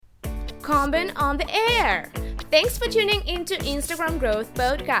Combin on the air. Thanks for tuning into Instagram Growth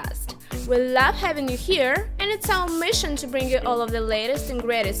Podcast. We love having you here, and it's our mission to bring you all of the latest and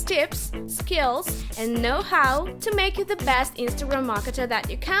greatest tips, skills, and know-how to make you the best Instagram marketer that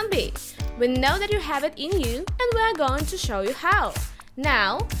you can be. We know that you have it in you, and we are going to show you how.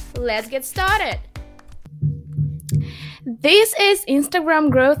 Now, let's get started. This is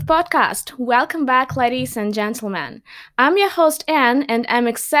Instagram Growth Podcast. Welcome back, ladies and gentlemen. I'm your host, Anne, and I'm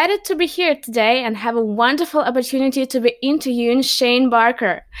excited to be here today and have a wonderful opportunity to be interviewing Shane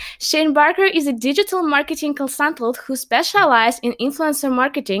Barker. Shane Barker is a digital marketing consultant who specializes in influencer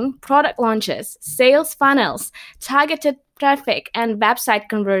marketing, product launches, sales funnels, targeted traffic, and website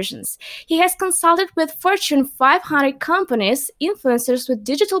conversions. He has consulted with Fortune 500 companies, influencers with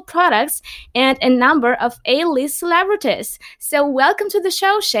digital products, and a number of A-list celebrities. So welcome to the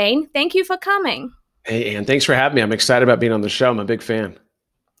show, Shane. Thank you for coming. Hey, Ann, thanks for having me. I'm excited about being on the show. I'm a big fan.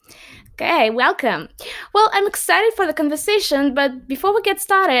 Okay, welcome. Well, I'm excited for the conversation, but before we get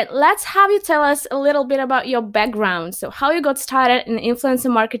started, let's have you tell us a little bit about your background. So how you got started in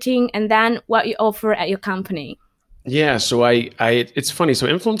influencer marketing and then what you offer at your company. Yeah, so it's funny. So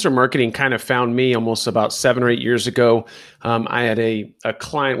influencer marketing kind of found me almost about 7 or 8 years ago. I had a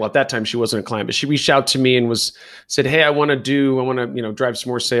client. Well, at that time she wasn't a client, but she reached out to me and said, "Hey, I want to drive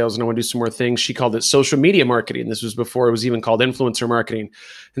some more sales and I want to do some more things." She called it social media marketing. This was before it was even called influencer marketing.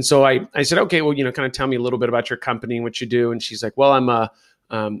 And so I said, "Okay, well, kind of tell me a little bit about your company and what you do." And she's like, "Well,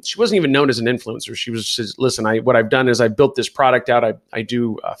 she wasn't even known as an influencer. She was, "Listen, what I've done is I built this product out. I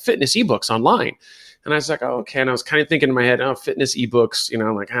do fitness ebooks online." And I was like, "Oh, okay." And I was kind of thinking in my head, "Oh, fitness ebooks,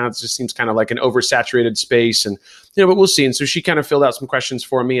 I'm like, it just seems kind of like an oversaturated space." And, but we'll see. And so she kind of filled out some questions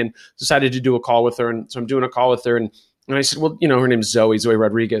for me and decided to do a call with her. And so I'm doing a call with her. And I said, "Well, her name's Zoe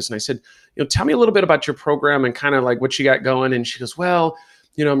Rodriguez." And I said, "Tell me a little bit about your program and kind of like what you got going." And she goes, "Well,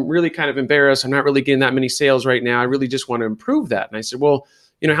 I'm really kind of embarrassed. I'm not really getting that many sales right now. I really just want to improve that." And I said, "Well,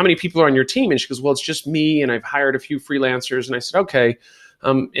 how many people are on your team?" And she goes, "Well, it's just me and I've hired a few freelancers." And I said, "Okay."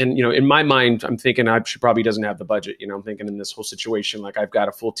 In my mind, I'm thinking she probably doesn't have the budget. I'm thinking in this whole situation, like I've got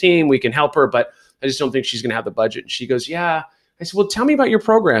a full team, we can help her, but I just don't think she's going to have the budget. And she goes, "Yeah." I said, "Well, tell me about your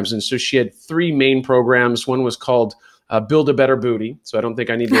programs." And so she had 3 main programs. One was called Build a Better Booty. So I don't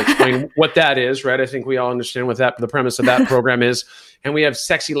think I need to explain what that is, right? I think we all understand what the premise of that program is. And we have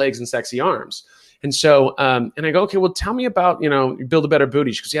Sexy Legs and Sexy Arms. And so, and I go, "Okay, well, tell me about, Build a Better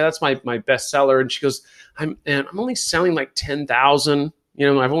Booty." She goes, "Yeah, that's my bestseller." And she goes, I'm only selling like 10,000.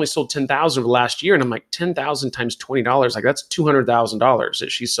 I've only sold 10,000 over the last year." And I'm like, 10,000 times $20, like that's $200,000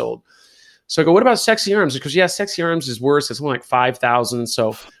 that she sold. So I go, "What about Sexy Arms?" Because Sexy Arms is worse. It's only like 5,000.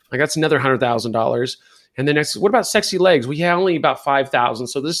 So like that's another $100,000. And then next, "What about Sexy Legs?" "Well, only about 5,000.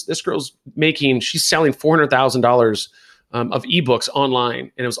 So this girl's she's selling $400,000 of ebooks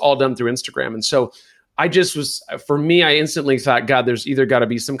online, and it was all done through Instagram. And so I instantly thought, God, there's either got to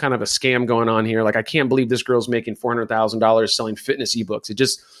be some kind of a scam going on here. Like, I can't believe this girl's making $400,000 selling fitness ebooks. It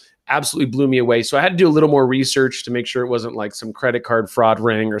just absolutely blew me away. So I had to do a little more research to make sure it wasn't like some credit card fraud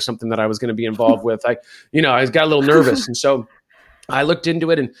ring or something that I was going to be involved with. I got a little nervous. And so I looked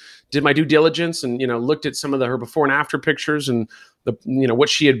into it and did my due diligence and, looked at some of her before and after pictures and what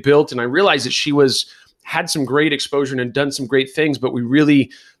she had built. And I realized that had some great exposure and had done some great things, but we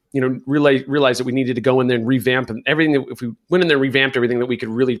really realized that we needed to go in there and revamp and everything. If we went in there and revamped everything, that we could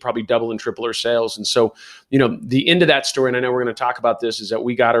really probably double and triple our sales. And so, the end of that story, and I know we're going to talk about this, is that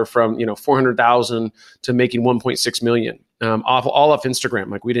we got her from, 400,000 to making 1.6 million all off Instagram.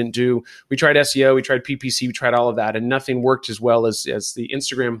 Like we tried SEO, we tried PPC, we tried all of that, and nothing worked as well as the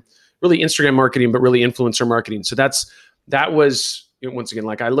Instagram marketing, but really influencer marketing. So that was, once again,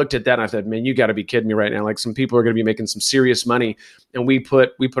 like I looked at that and I thought, man, you got to be kidding me right now. Like some people are going to be making some serious money. And we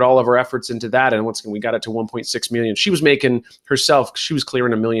put all of our efforts into that. And once again, we got it to 1.6 million. She was making herself, she was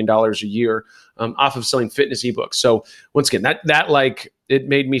clearing $1 million a year off of selling fitness ebooks. So once again, that like, it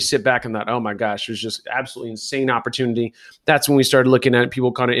made me sit back and thought, oh my gosh, it was just absolutely insane opportunity. That's when we started looking at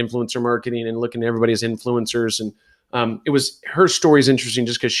people kind of influencer marketing and looking at everybody as influencers. And it was, her story is interesting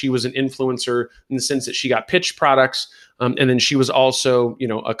just because she was an influencer in the sense that she got pitched products. And then she was also,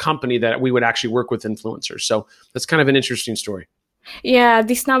 a company that we would actually work with influencers. So that's kind of an interesting story. Yeah,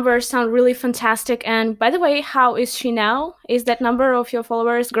 these numbers sound really fantastic. And by the way, how is she now? Is that number of your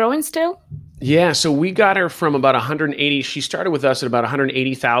followers growing still? Yeah, so we got her from about 180. She started with us at about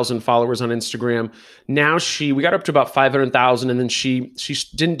 180,000 followers on Instagram. Now we got up to about 500,000, and then she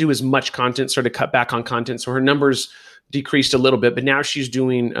didn't do as much content, started to cut back on content. So her numbers decreased a little bit, but now she's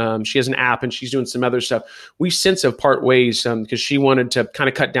doing, she has an app and she's doing some other stuff. We since have part ways because she wanted to kind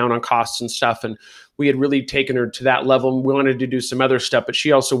of cut down on costs and stuff. And we had really taken her to that level. We wanted to do some other stuff, but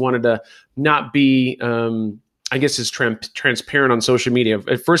she also wanted to not be, I guess, as transparent on social media.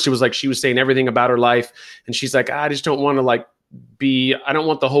 At first, it was like she was saying everything about her life. And she's like, I just don't want to I don't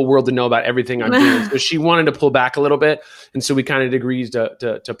want the whole world to know about everything I'm doing. So she wanted to pull back a little bit. And so we kind of agreed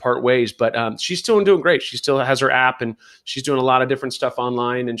to part ways, but she's still doing great. She still has her app and she's doing a lot of different stuff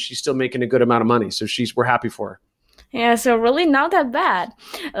online and she's still making a good amount of money. So we're happy for her. Yeah, so really not that bad.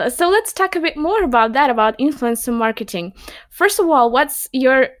 So let's talk a bit more about that, about influencer marketing. First of all, what's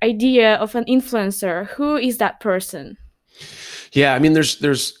your idea of an influencer? Who is that person? Yeah, I mean, there's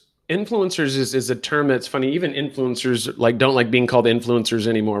influencers is a term that's funny. Even influencers don't like being called influencers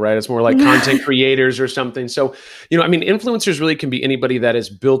anymore, right? It's more like content creators or something. So, I mean, influencers really can be anybody that has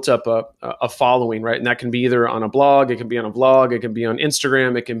built up a following, right? And that can be either on a blog, it can be on a vlog, it can be on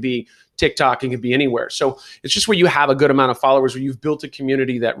Instagram, it can be TikTok, it can be anywhere. So it's just where you have a good amount of followers, where you've built a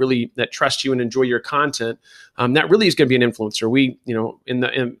community that trust you and enjoy your content. That really is going to be an influencer. We,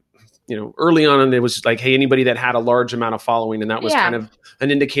 early on, it was like, hey, anybody that had a large amount of following, and that was kind of an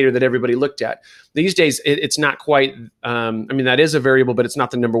indicator that everybody looked at. These days, it's not quite, I mean, that is a variable, but it's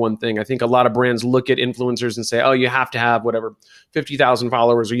not the number one thing. I think a lot of brands look at influencers and say, oh, you have to have 50,000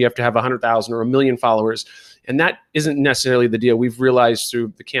 followers, or you have to have 100,000 or 1 million followers. And that isn't necessarily the deal. We've realized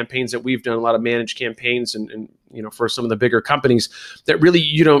through the campaigns that we've done, a lot of managed campaigns and for some of the bigger companies, that really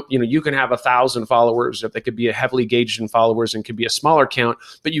you can have 1,000 followers, that they could be a heavily engaged in followers and could be a smaller count,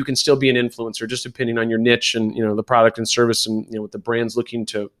 but you can still be an influencer, just depending on your niche and, the product and service and, with the brands looking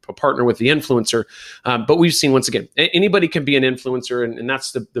to partner with the influencer. But we've seen, once again, anybody can be an influencer. And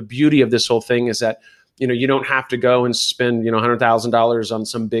that's the beauty of this whole thing, is that you don't have to go and spend, $100,000 on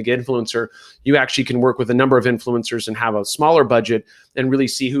some big influencer. You actually can work with a number of influencers and have a smaller budget and really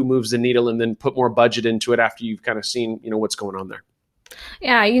see who moves the needle, and then put more budget into it after you've kind of seen, what's going on there.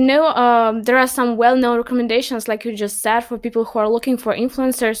 Yeah, there are some well-known recommendations, like you just said, for people who are looking for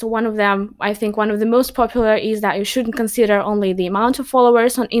influencers. One of them, I think one of the most popular, is that you shouldn't consider only the amount of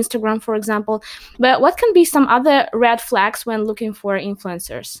followers on Instagram, for example. But what can be some other red flags when looking for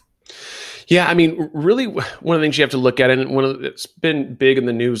influencers? Yeah, I mean, really, one of the things you have to look at, and that's been big in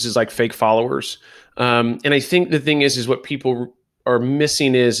the news, is like fake followers. And I think the thing is what people are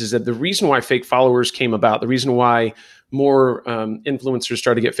missing is that the reason why fake followers came about, the reason why more influencers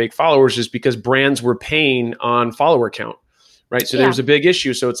started to get fake followers, is because brands were paying on follower count, right? So there's a big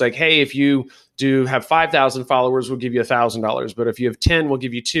issue. So it's like, hey, if you do have 5,000 followers, we'll give you $1,000. But if you have 10, we'll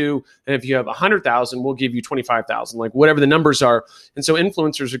give you 2. And if you have 100,000, we'll give you 25,000, like whatever the numbers are. And so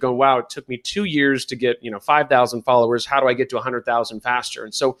influencers are going, wow, it took me 2 years to get, 5,000 followers. How do I get to 100,000 faster?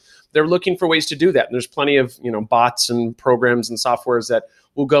 And so they're looking for ways to do that. And there's plenty of, bots and programs and softwares that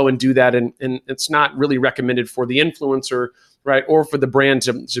will go and do that. And it's not really recommended for the influencer, right? Or for the brand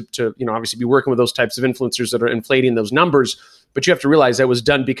to obviously be working with those types of influencers that are inflating those numbers. But you have to realize that was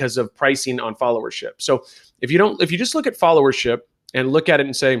done because of pricing on followership. So if you just look at followership and look at it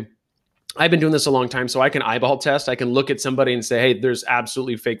and say, I've been doing this a long time, so I can eyeball test. I can look at somebody and say, hey, there's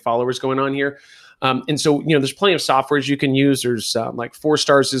absolutely fake followers going on here. And so, there's plenty of softwares you can use. There's like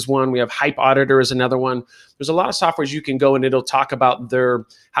 4Stars is one. We have Hype Auditor is another one. There's a lot of softwares you can go and it'll talk about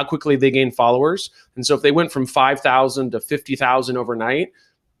how quickly they gain followers. And so if they went from 5,000 to 50,000 overnight,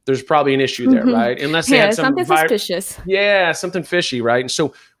 there's probably an issue there, right? Unless they had something suspicious. Yeah, something fishy, right? And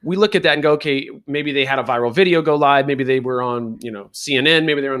so we look at that and go, okay, maybe they had a viral video go live. Maybe they were on, CNN.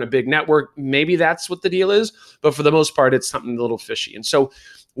 Maybe they're on a big network. Maybe that's what the deal is. But for the most part, it's something a little fishy. And so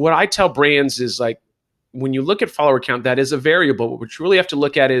what I tell brands is, like, when you look at follower count, that is a variable. What you really have to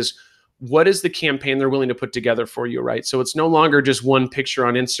look at is, what is the campaign they're willing to put together for you, right? So it's no longer just one picture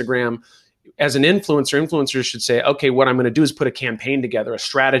on Instagram. As an influencers should say, okay, what I'm going to do is put a campaign together, a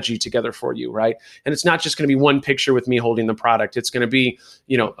strategy together for you, right? And it's not just going to be one picture with me holding the product. It's going to be,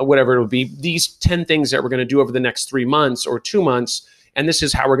 whatever it will be, these 10 things that we're going to do over the next 3 months or 2 months. And this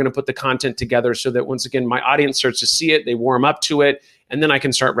is how we're going to put the content together so that, once again, my audience starts to see it, they warm up to it, and then I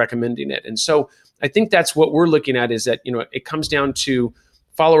can start recommending it. And so I think that's what we're looking at, is that, it comes down to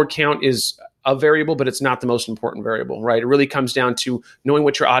follower count is a variable, but it's not the most important variable, right? It really comes down to knowing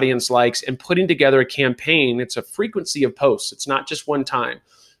what your audience likes and putting together a campaign. It's a frequency of posts. It's not just one time.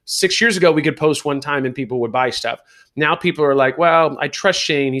 6 years ago, we could post one time and people would buy stuff. Now people are like, well, I trust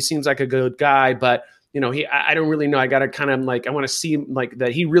Shane. He seems like a good guy, but I don't really know. I got to kind of I want to see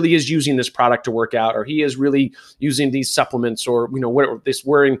that he really is using this product to work out, or he is really using these supplements, or,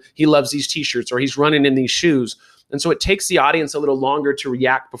 he loves these t-shirts, or he's running in these shoes. And so it takes the audience a little longer to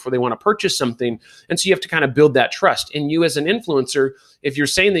react before they want to purchase something. And so you have to kind of build that trust. And you as an influencer, if you're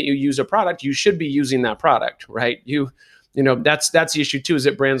saying that you use a product, you should be using that product, right? That's the issue too, is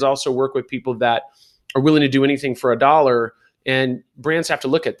that brands also work with people that are willing to do anything for $1. And brands have to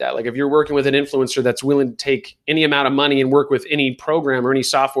look at that. Like if you're working with an influencer that's willing to take any amount of money and work with any program or any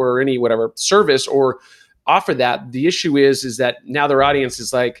software or any whatever service or offer that, the issue is that now their audience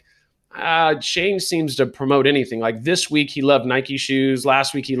is like, Shane seems to promote anything. Like this week he loved Nike shoes,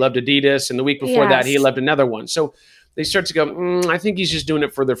 last week he loved Adidas, and the week before that he loved another one. So they start to go, I think he's just doing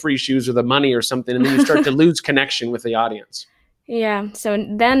it for the free shoes or the money or something. And then you start to lose connection with the audience. Yeah, so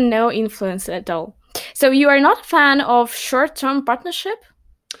then no influence at all. So you are not a fan of short-term partnership?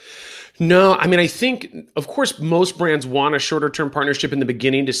 No, I mean, I think, of course, most brands want a shorter term partnership in the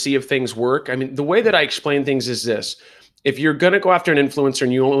beginning to see if things work. I mean, the way that I explain things is this. If you're going to go after an influencer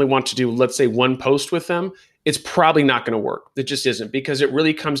and you only want to do, let's say, one post with them, it's probably not going to work. It just isn't, because it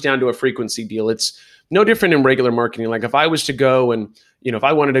really comes down to a frequency deal. It's no different in regular marketing. Like if I was to go and, if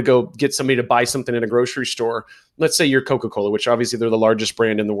I wanted to go get somebody to buy something in a grocery store, let's say you're Coca-Cola, which obviously they're the largest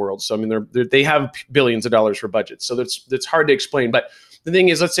brand in the world. So, I mean, they have billions of dollars for budgets. So that's hard to explain. But the thing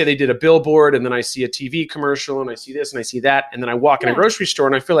is, let's say they did a billboard and then I see a TV commercial and I see this and I see that. And then I walk in a grocery store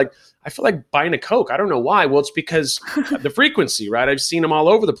and I feel like buying a Coke. I don't know why. Well, it's because of the frequency, right? I've seen them all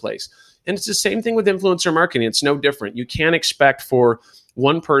over the place. And it's the same thing with influencer marketing. It's no different. You can't expect for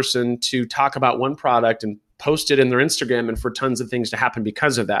one person to talk about one product and post it in their Instagram and for tons of things to happen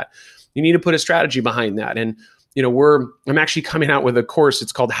because of that. You need to put a strategy behind that. And I'm actually coming out with a course.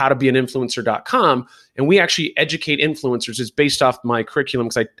 It's called howtobeaninfluencer.com. And we actually educate influencers. It's based off my curriculum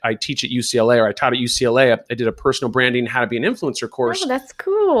because I teach at UCLA, or I taught at UCLA. I did a personal branding, how to be an influencer course. Oh, that's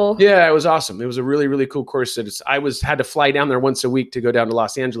cool. Yeah, it was awesome. It was a really, really cool course. I had to fly down there once a week to go down to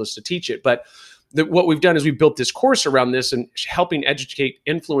Los Angeles to teach it. But what we've done is we built this course around this and helping educate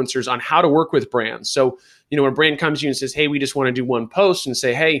influencers on how to work with brands. So, when a brand comes to you and says, hey, we just want to do one post, and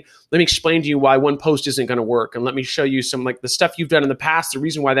say, hey, let me explain to you why one post isn't going to work. And let me show you some like the stuff you've done in the past. The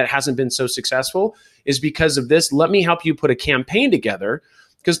reason why that hasn't been so successful is because of this. Let me help you put a campaign together,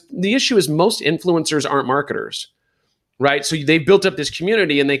 because the issue is most influencers aren't marketers, right? So they've built up this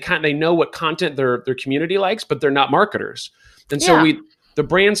community and they know what content their community likes, but they're not marketers. And so the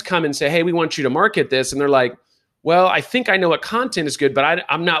brands come and say, hey, we want you to market this. And they're like, well, I think I know what content is good, but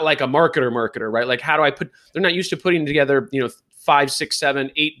I'm not like a marketer, right? Like how do they're not used to putting together, 5, 6,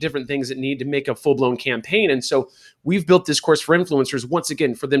 7, 8 different things that need to make a full-blown campaign. And so we've built this course for influencers, once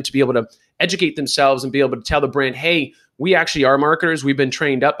again, for them to be able to educate themselves and be able to tell the brand, hey, we actually are marketers. We've been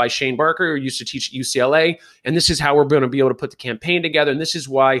trained up by Shane Barker, who used to teach at UCLA. And this is how we're going to be able to put the campaign together. And this is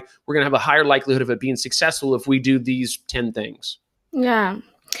why we're going to have a higher likelihood of it being successful if we do these 10 things. Yeah.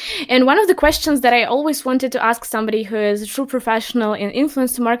 And one of the questions that I always wanted to ask somebody who is a true professional in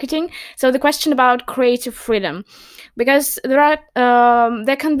influencer marketing, so the question about creative freedom, because there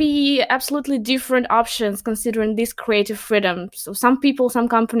can be absolutely different options considering this creative freedom. So some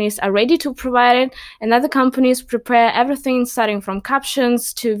companies are ready to provide it, and other companies prepare everything starting from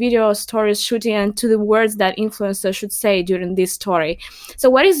captions to video stories shooting and to the words that influencers should say during this story. So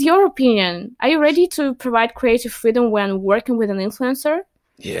what is your opinion? Are you ready to provide creative freedom when working with an influencer?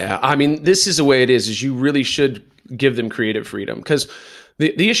 Yeah, I mean, this is the way it is you really should give them creative freedom, because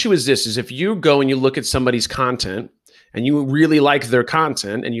the issue is this, is if you go and you look at somebody's content and you really like their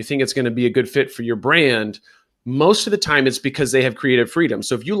content and you think it's going to be a good fit for your brand, most of the time it's because they have creative freedom.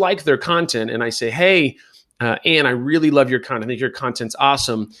 So if you like their content and I say, hey, Anne, I really love your content. I think your content's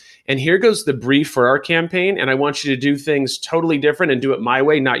awesome. And here goes the brief for our campaign. And I want you to do things totally different and do it my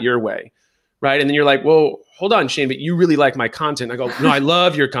way, not your way. Right. And then you're like, well, hold on, Shane, but you really like my content. I go, no, I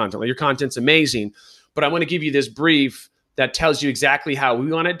love your content. Like, your content's amazing. But I want to give you this brief that tells you exactly how we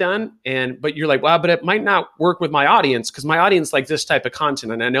want it done. But you're like, well, but it might not work with my audience because my audience likes this type of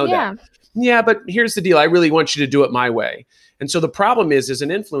content. And I know that. Yeah, but here's the deal. I really want you to do it my way. And so the problem is, as an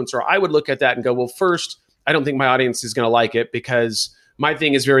influencer, I would look at that and go, well, first, I don't think my audience is going to like it because my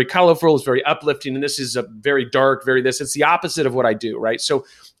thing is very colorful, it's very uplifting, and this is a very dark, it's the opposite of what I do, right? So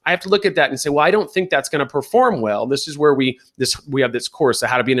I have to look at that and say, well, I don't think that's going to perform well. This is where we have this course, the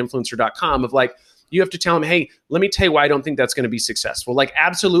howtobeaninfluencer.com, of like, you have to tell them, hey, let me tell you why I don't think that's going to be successful. Like,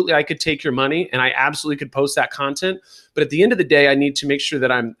 absolutely, I could take your money and I absolutely could post that content. But at the end of the day, I need to make sure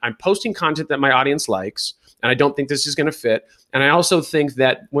that I'm posting content that my audience likes. And I don't think this is going to fit. And I also think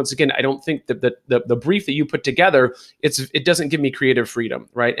that, once again, I don't think that the brief that you put together, it doesn't give me creative freedom,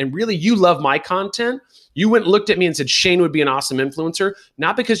 right? And really, you love my content. You went and looked at me and said, Shane would be an awesome influencer,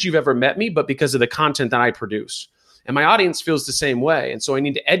 not because you've ever met me, but because of the content that I produce. And my audience feels the same way. And so I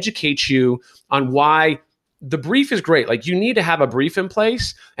need to educate you on why the brief is great. Like, you need to have a brief in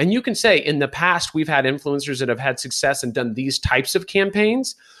place. And you can say, in the past, we've had influencers that have had success and done these types of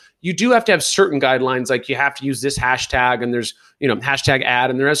campaigns. You do have to have certain guidelines, like you have to use this hashtag, and there's, hashtag ad,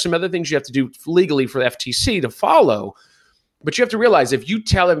 and there are some other things you have to do legally for the FTC to follow. But you have to realize, if you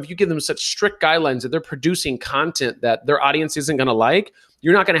give them such strict guidelines that they're producing content that their audience isn't going to like,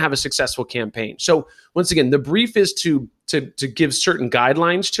 you're not going to have a successful campaign. So once again, the brief is to give certain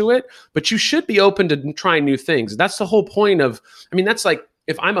guidelines to it, but you should be open to trying new things. That's the whole point of, that's like,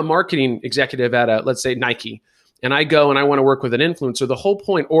 if I'm a marketing executive at let's say Nike, and I go and I want to work with an influencer, the whole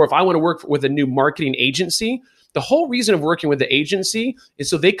point, or if I want to work with a new marketing agency, the whole reason of working with the agency is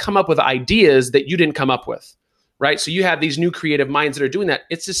so they come up with ideas that you didn't come up with. Right? So you have these new creative minds that are doing that.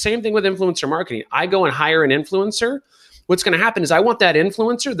 It's the same thing with influencer marketing. I go and hire an influencer. What's going to happen is I want that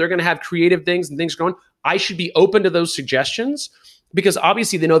influencer. They're going to have creative things and things going. I should be open to those suggestions, because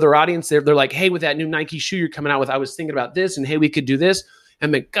obviously they know their audience. They're like, hey, with that new Nike shoe you're coming out with, I was thinking about this, and hey, we could do this.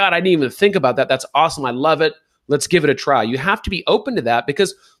 And then, God, I didn't even think about that. That's awesome. I love it. Let's give it a try. You have to be open to that,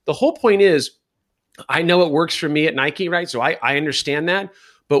 because the whole point is, I know it works for me at Nike, right? So I understand that.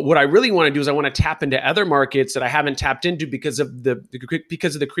 But what I really want to do is I want to tap into other markets that I haven't tapped into because of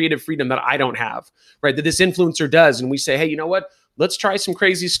the creative freedom that I don't have, right? That this influencer does. And we say, hey, you know what? Let's try some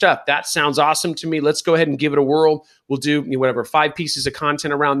crazy stuff. That sounds awesome to me. Let's go ahead and give it a whirl. We'll do 5 pieces of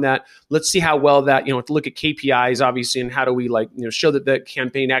content around that. Let's see how well that, to look at KPIs, obviously, and how do we show that the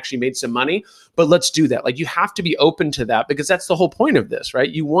campaign actually made some money. But let's do that. Like, you have to be open to that, because that's the whole point of this, right?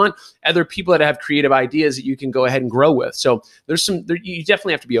 You want other people that have creative ideas that you can go ahead and grow with. So you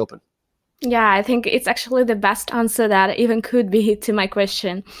definitely have to be open. Yeah, I think it's actually the best answer that even could be to my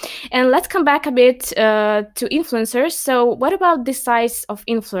question. And let's come back a bit to influencers. So what about the size of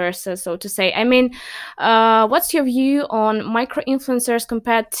influencers, so to say? What's your view on micro-influencers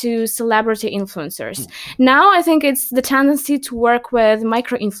compared to celebrity influencers? Now, I think it's the tendency to work with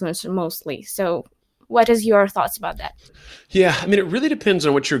micro-influencers mostly. So what is your thoughts about that? Yeah, it really depends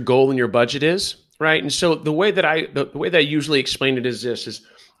on what your goal and your budget is, right? And so the way that I usually explain it is this: is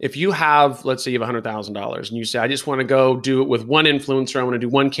if you have, let's say you have $100,000 and you say, I just want to go do it with one influencer, I want to do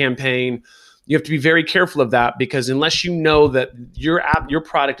one campaign, you have to be very careful of that, because unless you know that your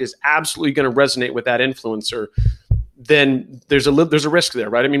product is absolutely going to resonate with that influencer, then there's a risk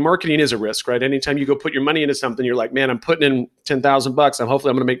there, right? Marketing is a risk, right? Anytime you go put your money into something, you're like, man, I'm putting in $10,000. Hopefully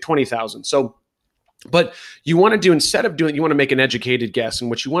I'm going to make 20,000. So, but you want to do, instead of doing, you want to make an educated guess.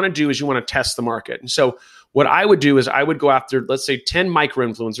 And what you want to do is you want to test the market. And so what I would do is I would go after, let's say, 10 micro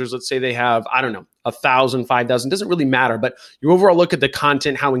influencers. Let's say they have, 1,000, 5,000, doesn't really matter, but you overall look at the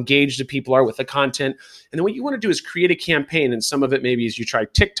content, how engaged the people are with the content. And then what you want to do is create a campaign. And some of it maybe is you try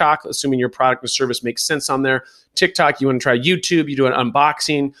TikTok, assuming your product or service makes sense on there. TikTok, you want to try YouTube, you do an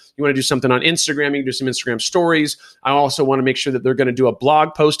unboxing, you want to do something on Instagram, you can do some Instagram stories. I also want to make sure that they're going to do a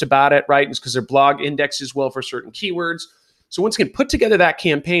blog post about it, right? It's because their blog indexes well for certain keywords. So once again, put together that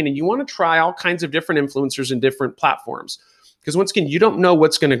campaign, and you want to try all kinds of different influencers and different platforms. Because once again, you don't know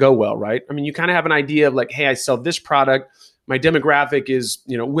what's going to go well, right? You kind of have an idea of like, hey, I sell this product. My demographic is,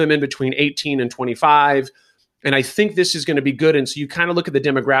 women between 18 and 25. And I think this is going to be good. And so you kind of look at the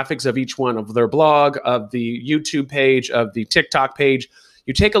demographics of each one, of their blog, of the YouTube page, of the TikTok page.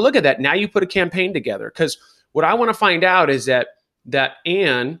 You take a look at that. Now you put a campaign together. Because what I want to find out is that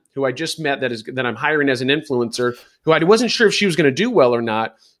Anne, who I just met, that I'm hiring as an influencer, who I wasn't sure if she was going to do well or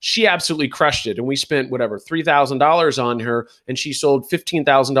not, she absolutely crushed it. And we spent $3,000 on her, and she sold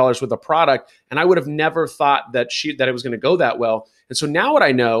 $15,000 worth of product. And I would have never thought that it was going to go that well. And so now what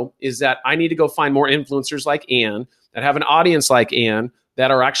I know is that I need to go find more influencers like Anne, that have an audience like Anne,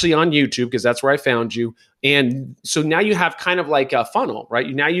 that are actually on YouTube, because that's where I found you. And so now you have kind of like a funnel, right?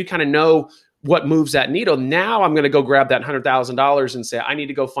 Now you kind of know what moves that needle. Now I'm going to go grab that $100,000 and say, I need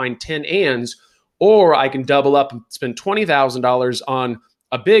to go find 10 Anns, or I can double up and spend $20,000 on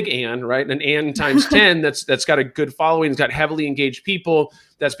a big Ann, right? An Ann times 10 that's got a good following, it's got heavily engaged people,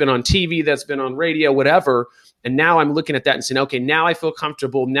 that's been on TV, that's been on radio, whatever. And now I'm looking at that and saying, okay, now I feel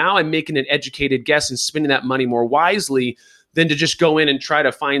comfortable. Now I'm making an educated guess and spending that money more wisely than to just go in and try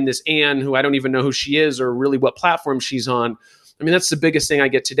to find this Ann who I don't even know who she is or really what platform she's on. That's the biggest thing I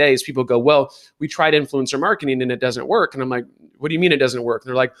get today is people go, well, we tried influencer marketing and it doesn't work. And I'm like, what do you mean it doesn't work? And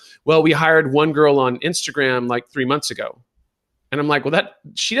they're like, well, we hired one girl on Instagram like 3 months ago. And I'm like, well,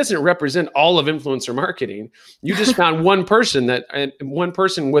 she doesn't represent all of influencer marketing. You just found one person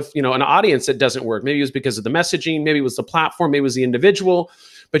with, an audience that doesn't work. Maybe it was because of the messaging, maybe it was the platform, maybe it was the individual,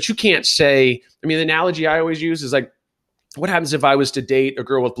 but you can't say, the analogy I always use is like, what happens if I was to date a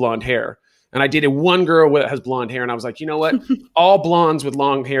girl with blonde hair? And I dated one girl that has blonde hair. And I was like, you know what? All blondes with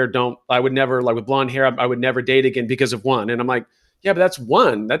long hair I would never, like with blonde hair, I would never date again because of one. And I'm like, yeah, but that's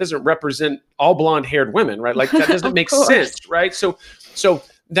one. That doesn't represent all blonde haired women, right? Like that doesn't make sense, right? So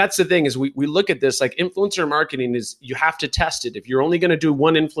that's the thing is we look at this like influencer marketing is you have to test it. If you're only going to do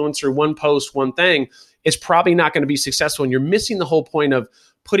one influencer, one post, one thing, it's probably not going to be successful. And you're missing the whole point of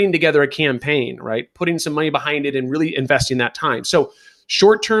putting together a campaign, right? Putting some money behind it and really investing that time. So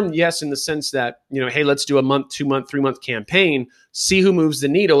short term, yes, in the sense that, hey, let's do a month, 2 month, 3 month campaign, see who moves the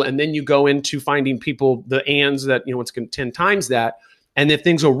needle. And then you go into finding people, the ands that, it's going to 10 times that. And if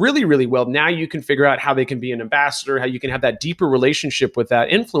things go really, really well, now you can figure out how they can be an ambassador, how you can have that deeper relationship with that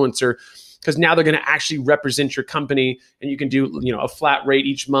influencer, because now they're going to actually represent your company and you can do, a flat rate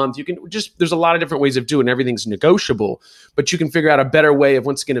each month. You can there's a lot of different ways of doing it. Everything's negotiable, but you can figure out a better way of,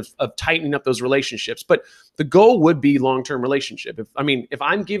 once again, of tightening up those relationships. But the goal would be long-term relationship. If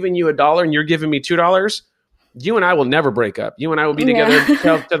I'm giving you $1 and you're giving me $2, you and I will never break up. You and I will be together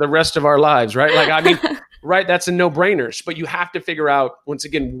to the rest of our lives, right? Right, that's a no-brainer. But you have to figure out, once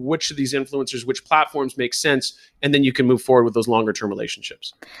again, which of these influencers, which platforms make sense, and then you can move forward with those longer-term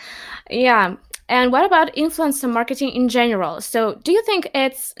relationships. Yeah. And what about influencer marketing in general? So do you think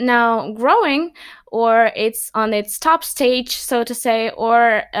it's now growing, or it's on its top stage, so to say,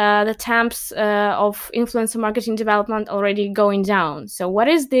 or the temps of influencer marketing development already going down? So what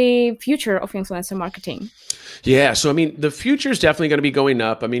is the future of influencer marketing? Yeah. So, the future is definitely going to be going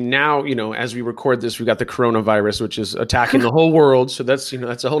up. Now, as we record this, we've got the coronavirus, which is attacking the whole world. So that's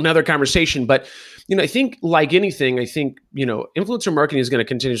a whole nother conversation. But, I think like anything, influencer marketing is going to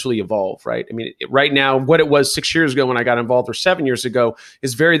continuously evolve, right? Right now, what it was 6 years ago when I got involved, or 7 years ago,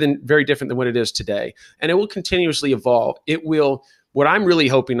 is very different than what it is today. And it will continuously evolve. What I'm really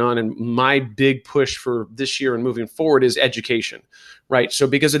hoping on, and my big push for this year and moving forward, is education, right? So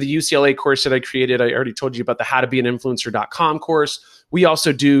because of the UCLA course that I created, I already told you about the howtobeaninfluencer.com course. We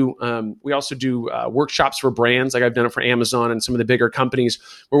also do workshops for brands, like I've done it for Amazon and some of the bigger companies,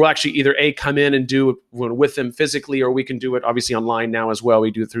 where we'll actually either come in and do it with them physically, or we can do it obviously online now as well.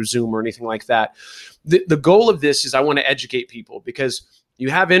 We do it through Zoom or anything like that. The goal of this is I want to educate people, because you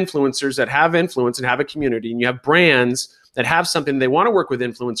have influencers that have influence and have a community, and you have brands that have something they want to work with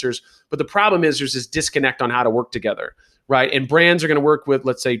influencers. But the problem is there's this disconnect on how to work together, right? And brands are going to work with,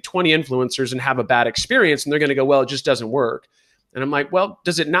 let's say, 20 influencers and have a bad experience, and they're going to go, well, it just doesn't work. And I'm like, well,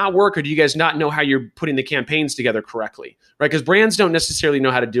 does it not work, or do you guys not know how you're putting the campaigns together correctly, right? Because brands don't necessarily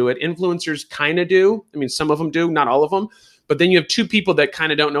know how to do it. Influencers kind of do. Some of them do, not all of them. But then you have two people that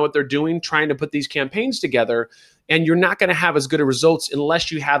kind of don't know what they're doing trying to put these campaigns together. And you're not going to have as good of results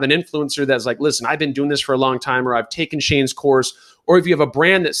unless you have an influencer that's like, listen, I've been doing this for a long time, or I've taken Shane's course. Or if you have a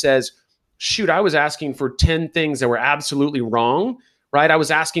brand that says, shoot, I was asking for 10 things that were absolutely wrong, right? I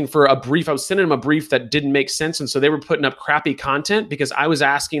was asking for a brief. I was sending them a brief that didn't make sense. And so they were putting up crappy content because I was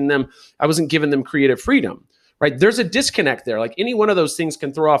asking them, I wasn't giving them creative freedom, right? There's a disconnect there. Like any one of those things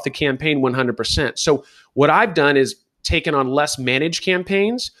can throw off the campaign 100%. So what I've done is taken on less managed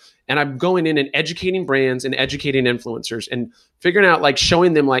campaigns, and I'm going in and educating brands and educating influencers and figuring out, like,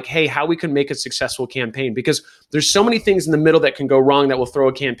 showing them, like, hey, how we can make a successful campaign, because there's so many things in the middle that can go wrong that will throw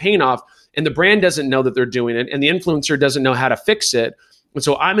a campaign off, and the brand doesn't know that they're doing it, and the influencer doesn't know how to fix it. And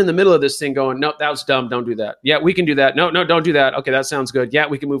so I'm in the middle of this thing going, nope, that was dumb. Don't do that. Yeah, we can do that. No, don't do that. Okay, that sounds good. Yeah,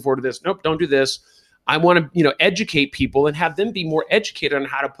 we can move forward to this. Nope, don't do this. I want to, educate people and have them be more educated on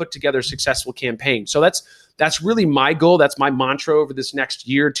how to put together a successful campaign. So that's really my goal. That's my mantra over this next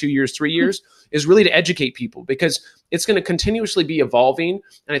year, 2 years, 3 years, is really to educate people, because it's going to continuously be evolving.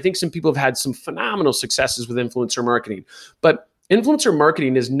 And I think some people have had some phenomenal successes with influencer marketing. But influencer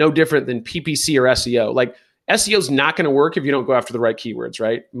marketing is no different than PPC or SEO. Like, SEO is not going to work if you don't go after the right keywords,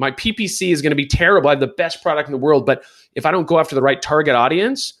 right? My PPC is going to be terrible. I have the best product in the world, but if I don't go after the right target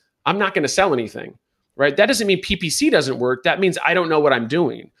audience, I'm not going to sell anything, right? That doesn't mean PPC doesn't work. That means I don't know what I'm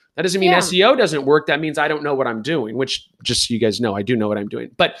doing. That doesn't mean SEO doesn't work. That means I don't know what I'm doing, which, just so you guys know, I do know what I'm doing.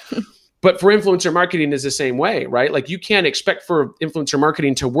 But for influencer marketing is the same way, right? Like, you can't expect for influencer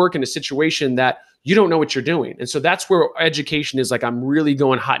marketing to work in a situation that you don't know what you're doing. And so that's where education is. Like, I'm really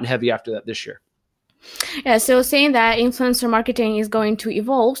going hot and heavy after that this year. Yeah, so saying that influencer marketing is going to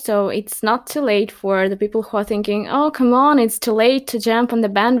evolve, so it's not too late for the people who are thinking, oh, come on, it's too late to jump on the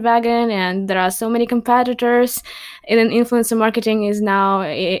bandwagon, and there are so many competitors, and influencer marketing is now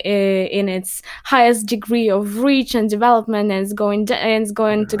in its highest degree of reach and development, and it's going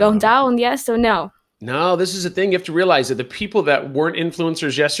to go down. Yes, so no. No, this is the thing. You have to realize that the people that weren't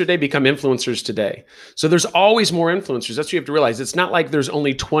influencers yesterday become influencers today. So there's always more influencers. That's what you have to realize. It's not like there's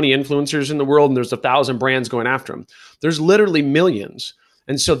only 20 influencers in the world and there's 1,000 brands going after them. There's literally millions.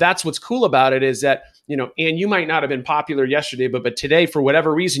 And so that's what's cool about it is that, and you might not have been popular yesterday, but today, for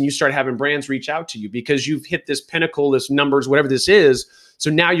whatever reason, you start having brands reach out to you because you've hit this pinnacle, this numbers, whatever this is. So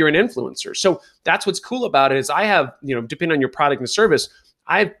now you're an influencer. So that's what's cool about it is I have, depending on your product and service,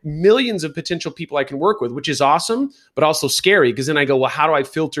 I have millions of potential people I can work with, which is awesome, but also scary because then I go, well, how do I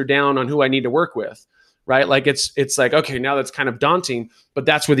filter down on who I need to work with? Right? Like it's like, okay, now that's kind of daunting, but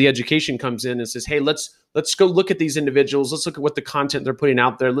that's where the education comes in and says, hey, let's go look at these individuals. Let's look at what the content they're putting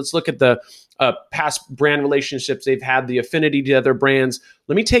out there. Let's look at the past brand relationships they've had, the affinity to other brands.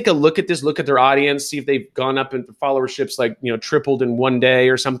 Let me take a look at this, look at their audience, see if they've gone up in followerships, like, tripled in one day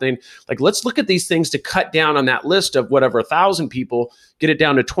or something. Like, let's look at these things to cut down on that list of whatever 1,000 people, get it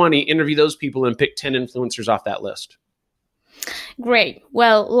down to 20, interview those people and pick 10 influencers off that list. Great.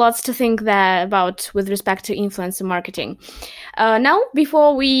 Well, lots to think there about with respect to influencer marketing. Now,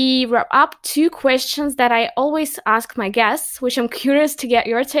 before we wrap up, 2 questions that I always ask my guests, which I'm curious to get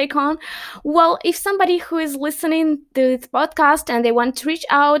your take on. Well, if somebody who is listening to this podcast and they want to reach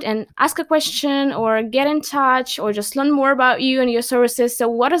out and ask a question or get in touch or just learn more about you and your services, so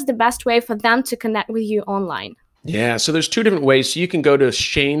what is the best way for them to connect with you online? Yeah, so there's 2 different ways. So you can go to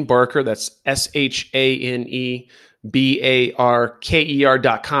Shane Barker, that's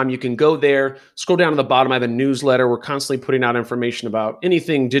ShaneBarker.com. You can go there, scroll down to the bottom. I have a newsletter. We're constantly putting out information about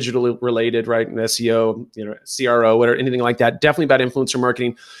anything digital related, right? And SEO, CRO, whatever, anything like that. Definitely about influencer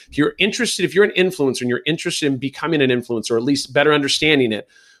marketing. If you're an influencer and you're interested in becoming an influencer, or at least better understanding it,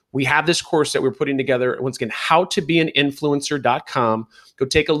 we have this course that we're putting together. Once again, howtobeaninfluencer.com. Go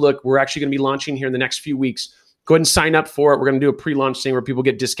take a look. We're actually going to be launching here in the next few weeks. Go ahead and sign up for it. We're going to do a pre-launch thing where people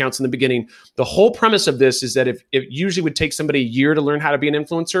get discounts in the beginning. The whole premise of this is that if it usually would take somebody a year to learn how to be an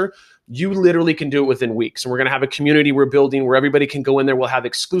influencer, you literally can do it within weeks. And we're going to have a community we're building where everybody can go in there. We'll have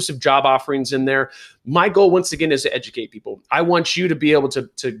exclusive job offerings in there. My goal, once again, is to educate people. I want you to be able to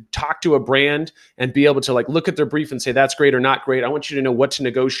talk to a brand and be able to look at their brief and say, that's great or not great. I want you to know what to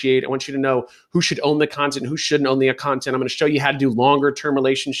negotiate. I want you to know who should own the content, who shouldn't own the content. I'm going to show you how to do longer term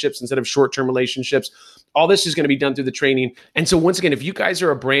relationships instead of short term relationships. All this is going to be done through the training. And so once again, if you guys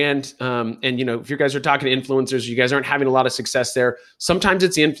are a brand and if you guys are talking to influencers, you guys aren't having a lot of success there. Sometimes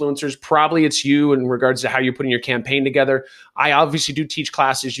it's the influencers, probably it's you in regards to how you're putting your campaign together. I obviously do teach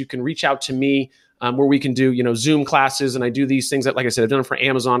classes. You can reach out to me where we can do, Zoom classes. And I do these things that, like I said, I've done it for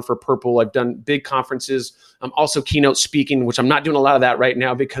Amazon, for Purple. I've done big conferences. Also keynote speaking, which I'm not doing a lot of that right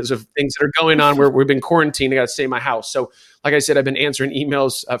now because of things that are going on where we've been quarantined. I got to stay in my house. So like I said, I've been answering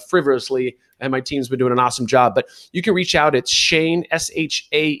emails frivolously and my team's been doing an awesome job. But you can reach out. It's Shane,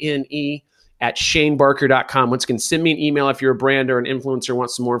 SHANE, at ShaneBarker.com. Once again, send me an email if you're a brand or an influencer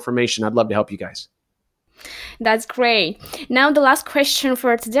wants some more information. I'd love to help you guys. That's great. Now, the last question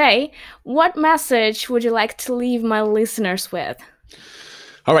for today. What message would you like to leave my listeners with?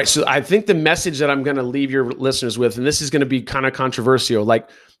 All right. So I think the message that I'm going to leave your listeners with, and this is going to be kind of controversial,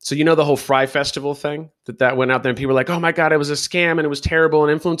 so the whole Fry Festival thing that went out there and people were like, oh my God, it was a scam and it was terrible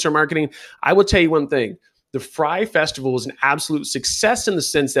and influencer marketing. I will tell you one thing. The Fry Festival was an absolute success in the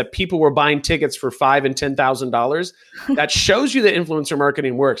sense that people were buying tickets for $5,000 and $10,000. That shows you that influencer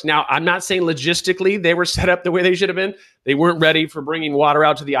marketing works. Now, I'm not saying logistically they were set up the way they should have been. They weren't ready for bringing water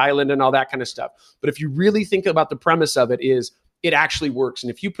out to the island and all that kind of stuff. But if you really think about the premise of it is, it actually works.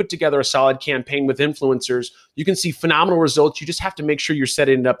 And if you put together a solid campaign with influencers, you can see phenomenal results. You just have to make sure you're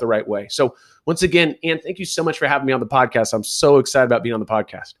setting it up the right way. So once again, Ann, thank you so much for having me on the podcast. I'm so excited about being on the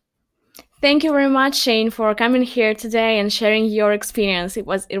podcast. Thank you very much, Shane, for coming here today and sharing your experience. It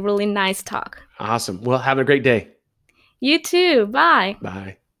was a really nice talk. Awesome. Well, have a great day. You too. Bye.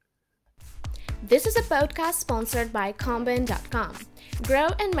 Bye. This is a podcast sponsored by Combin.com. Grow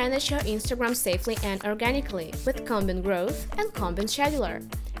and manage your Instagram safely and organically with Combin Growth and Combin Scheduler.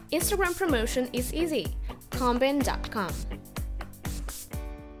 Instagram promotion is easy. Combin.com.